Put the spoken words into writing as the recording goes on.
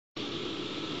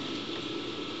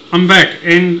I'm back,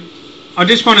 and I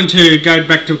just wanted to go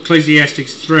back to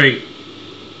Ecclesiastes 3.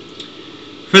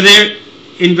 For there,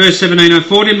 in verse 17, I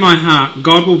thought in my heart,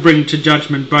 God will bring to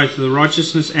judgment both the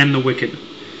righteousness and the wicked.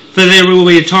 For there will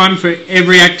be a time for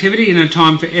every activity and a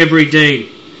time for every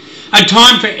deed. A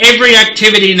time for every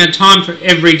activity and a time for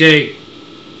every deed.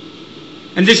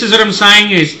 And this is what I'm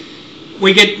saying is,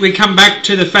 we come back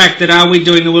to the fact that are we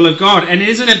doing the will of God? And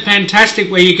isn't it fantastic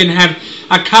where you can have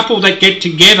a couple that get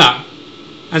together,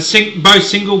 both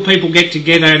single people get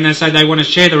together and they say they want to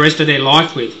share the rest of their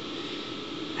life with.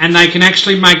 And they can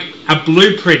actually make a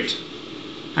blueprint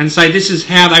and say this is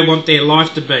how they want their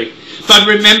life to be. But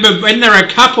remember, when they're a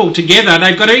couple together,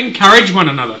 they've got to encourage one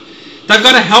another. They've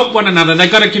got to help one another. They've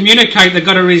got to communicate. They've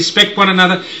got to respect one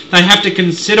another. They have to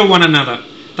consider one another.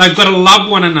 They've got to love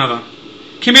one another.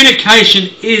 Communication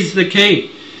is the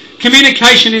key.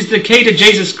 Communication is the key to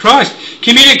Jesus Christ.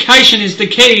 Communication is the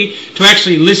key to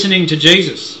actually listening to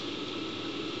Jesus.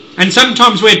 And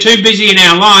sometimes we're too busy in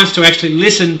our lives to actually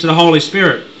listen to the Holy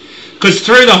Spirit. Because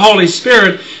through the Holy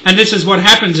Spirit, and this is what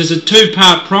happens, there's a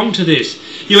two-part prong to this.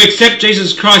 You accept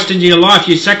Jesus Christ into your life,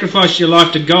 you sacrifice your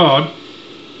life to God,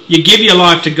 you give your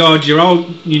life to God, your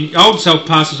old self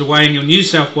passes away, and your new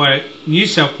self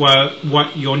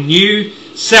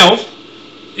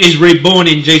is reborn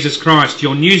in Jesus Christ.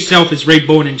 Your new self is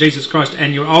reborn in Jesus Christ,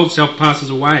 and your old self passes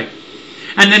away.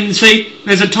 And then see,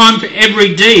 there's a time for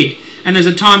every deed, and there's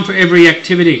a time for every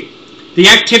activity. The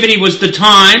activity was the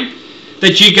time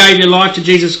that you gave your life to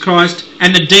Jesus Christ,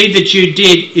 and the deed that you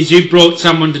did is you brought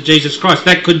someone to Jesus Christ.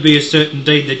 That could be a certain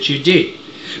deed that you did.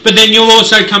 But then you'll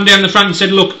also come down the front and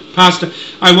said, look, Pastor,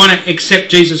 I want to accept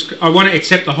Jesus. I want to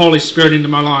accept the Holy Spirit into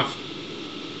my life.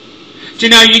 Do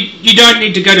you know, you don't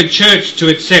need to go to church to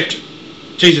accept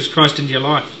Jesus Christ into your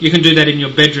life. You can do that in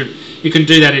your bedroom. You can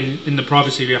do that in the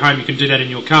privacy of your home. You can do that in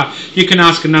your car. You can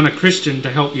ask another Christian to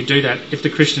help you do that if the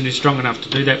Christian is strong enough to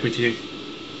do that with you.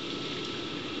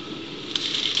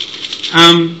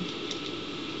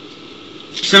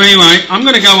 So anyway, I'm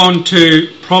going to go on to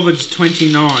Proverbs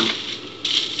 29.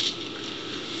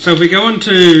 So if we go on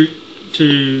to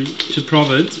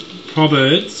Proverbs,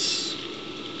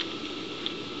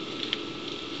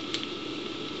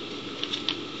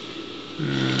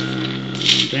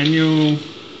 Daniel,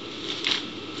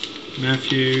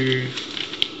 Matthew,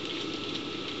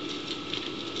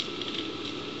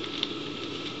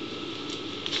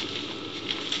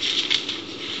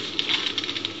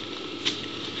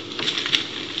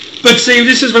 but see,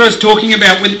 this is what I was talking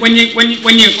about. When you,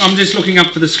 I'm just looking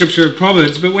up for the scripture of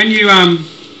Proverbs. But when you have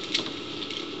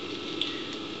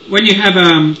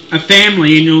a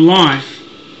family in your life,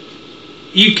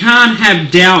 you can't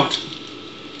have doubt.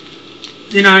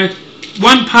 You know,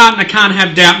 one partner can't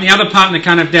have doubt, and the other partner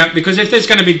can't have doubt, because if there's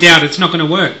going to be doubt, it's not going to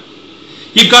work.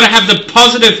 You've got to have the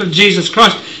positive of Jesus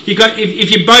Christ. If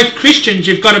you're both Christians,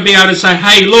 you've got to be able to say,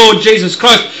 hey, Lord Jesus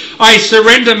Christ, I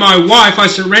surrender my wife, I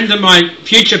surrender my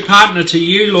future partner to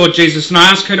you, Lord Jesus, and I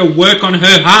ask her to work on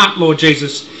her heart, Lord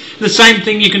Jesus. The same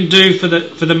thing you can do for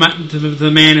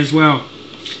the man as well.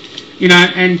 You know,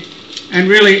 and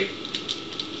really,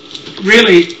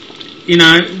 you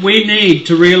know, we need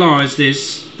to realise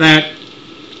this, that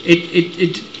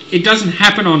it doesn't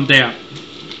happen on doubt.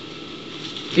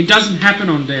 It doesn't happen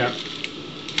on doubt.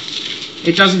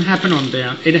 It doesn't happen on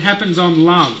doubt. It happens on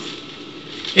love.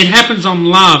 It happens on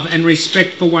love and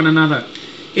respect for one another.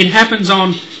 It happens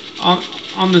on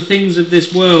the things of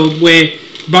this world where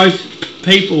both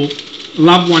people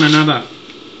love one another.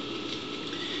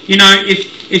 You know,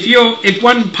 if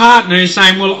one partner is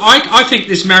saying, well, I think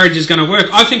this marriage is going to work.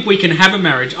 I think we can have a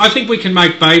marriage. I think we can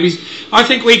make babies. I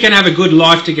think we can have a good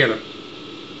life together.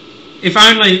 If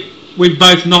only we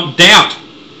both not doubt.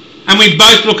 And we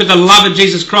both look at the love of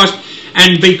Jesus Christ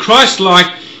and be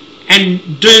Christ-like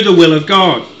and do the will of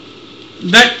God.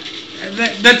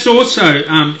 That's also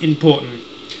important.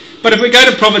 But if we go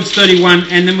to Proverbs 31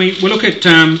 and then we look at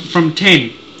from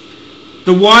 10,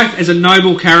 the wife as a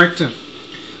noble character.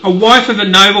 A wife of a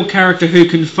noble character who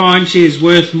can find she is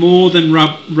worth more than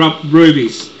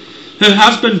rubies. Her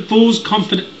husband full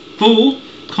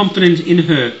confident in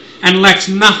her and lacks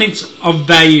nothing of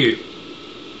value.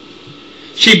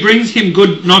 She brings him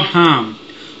good, not harm.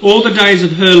 All the days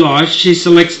of her life she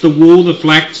selects the wool, the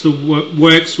flax, the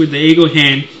works with the eagle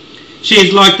hand. She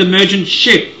is like the merchant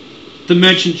ships,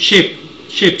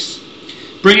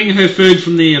 bringing her food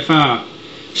from the afar.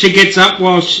 She gets up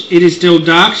while it is still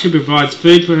dark. She provides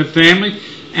food for her family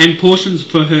and portions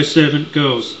for her servant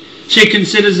girls. She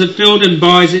considers the field and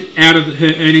buys it out of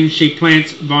her earnings. She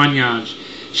plants vineyards.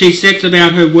 She sets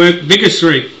about her work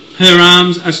vigorously. Her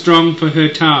arms are strong for her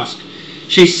task.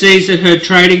 She sees that her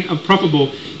trading are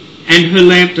profitable and her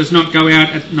lamp does not go out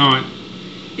at night.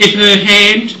 If her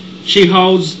hand she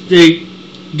holds the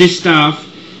distaff,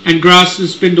 and grasps the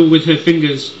spindle with her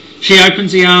fingers. She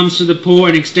opens the arms to the poor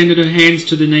and extended her hands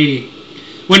to the needy.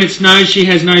 When it snows, she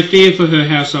has no fear for her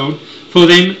household, for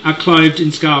them are clothed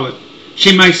in scarlet.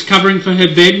 She makes covering for her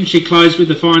bed, and she clothes with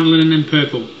the fine linen and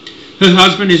purple. Her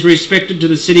husband is respected to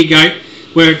the city gate,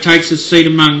 where it takes a seat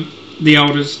among the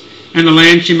elders. And the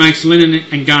land she makes linen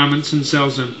and garments and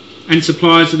sells them, and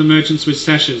supplies to the merchants with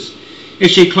sashes.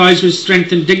 If she clothes with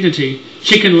strength and dignity,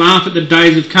 she can laugh at the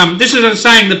days of come. This is what I'm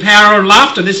saying, the power of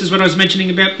laughter. This is what I was mentioning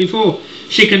about before.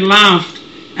 She can laugh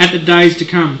at the days to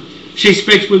come. She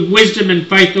speaks with wisdom, and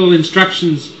faithful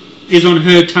instructions is on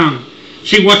her tongue.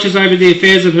 She watches over the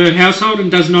affairs of her household and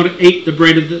does not eat the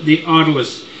bread of the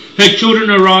idlers. Her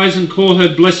children arise and call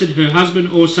her blessed. Her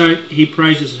husband also, he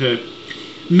praises her.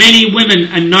 Many women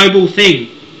a noble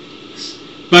thing,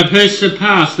 but hers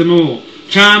surpass them all.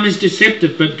 Charm is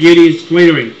deceptive, but beauty is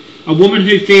fleeting. A woman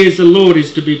who fears the Lord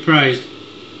is to be praised.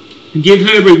 Give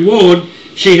her reward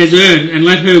she has earned, and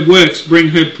let her works bring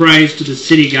her praise to the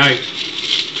city gate.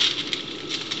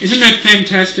 Isn't that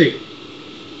fantastic?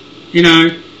 You know,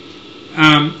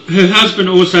 her husband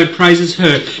also praises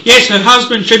her. Yes, her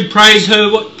husband should praise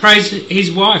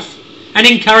his wife and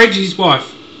encourage his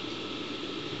wife.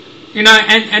 You know,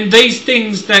 and these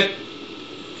things that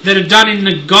are done in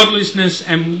the godliness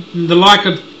and the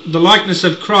likeness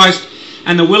of Christ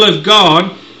and the will of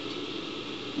God,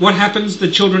 what happens?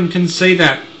 The children can see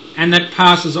that, and that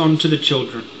passes on to the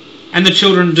children, and the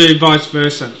children do vice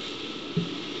versa.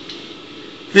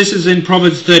 This is in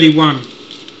Proverbs 31.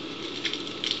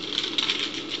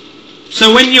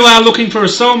 So when you are looking for a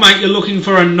soulmate, you're looking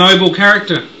for a noble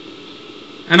character.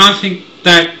 And I think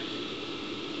that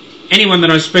any woman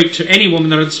that I speak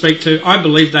to, I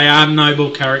believe they are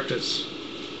noble characters.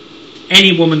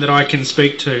 Any woman that I can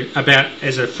speak to about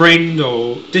as a friend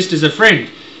or just as a friend,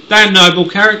 they are noble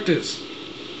characters.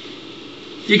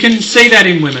 You can see that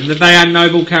in women, that they are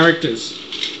noble characters.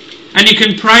 And you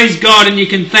can praise God and you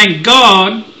can thank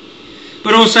God,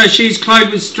 but also she's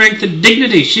clothed with strength and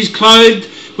dignity. She's clothed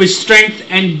with strength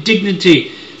and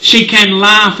dignity. She can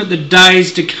laugh at the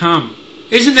days to come.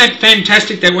 Isn't that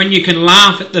fantastic, that when you can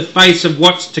laugh at the face of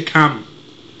what's to come?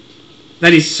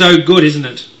 That is so good, isn't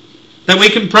it? That we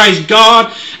can praise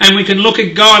God and we can look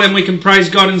at God and we can praise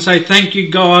God and say, thank you,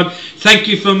 God. Thank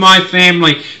you for my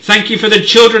family. Thank you for the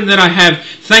children that I have.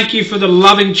 Thank you for the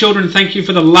loving children. Thank you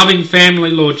for the loving family,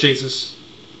 Lord Jesus.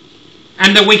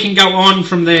 And that we can go on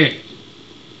from there.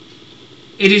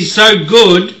 It is so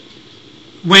good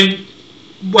when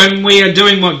we are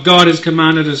doing what God has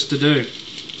commanded us to do.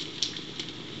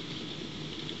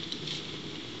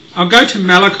 I'll go to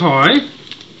Malachi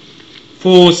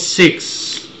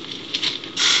 4:6.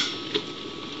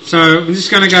 So I'm just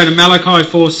going to go to Malachi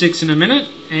 4:6 in a minute,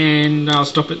 and I'll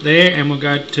stop it there, and we'll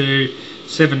go to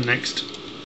 7 next.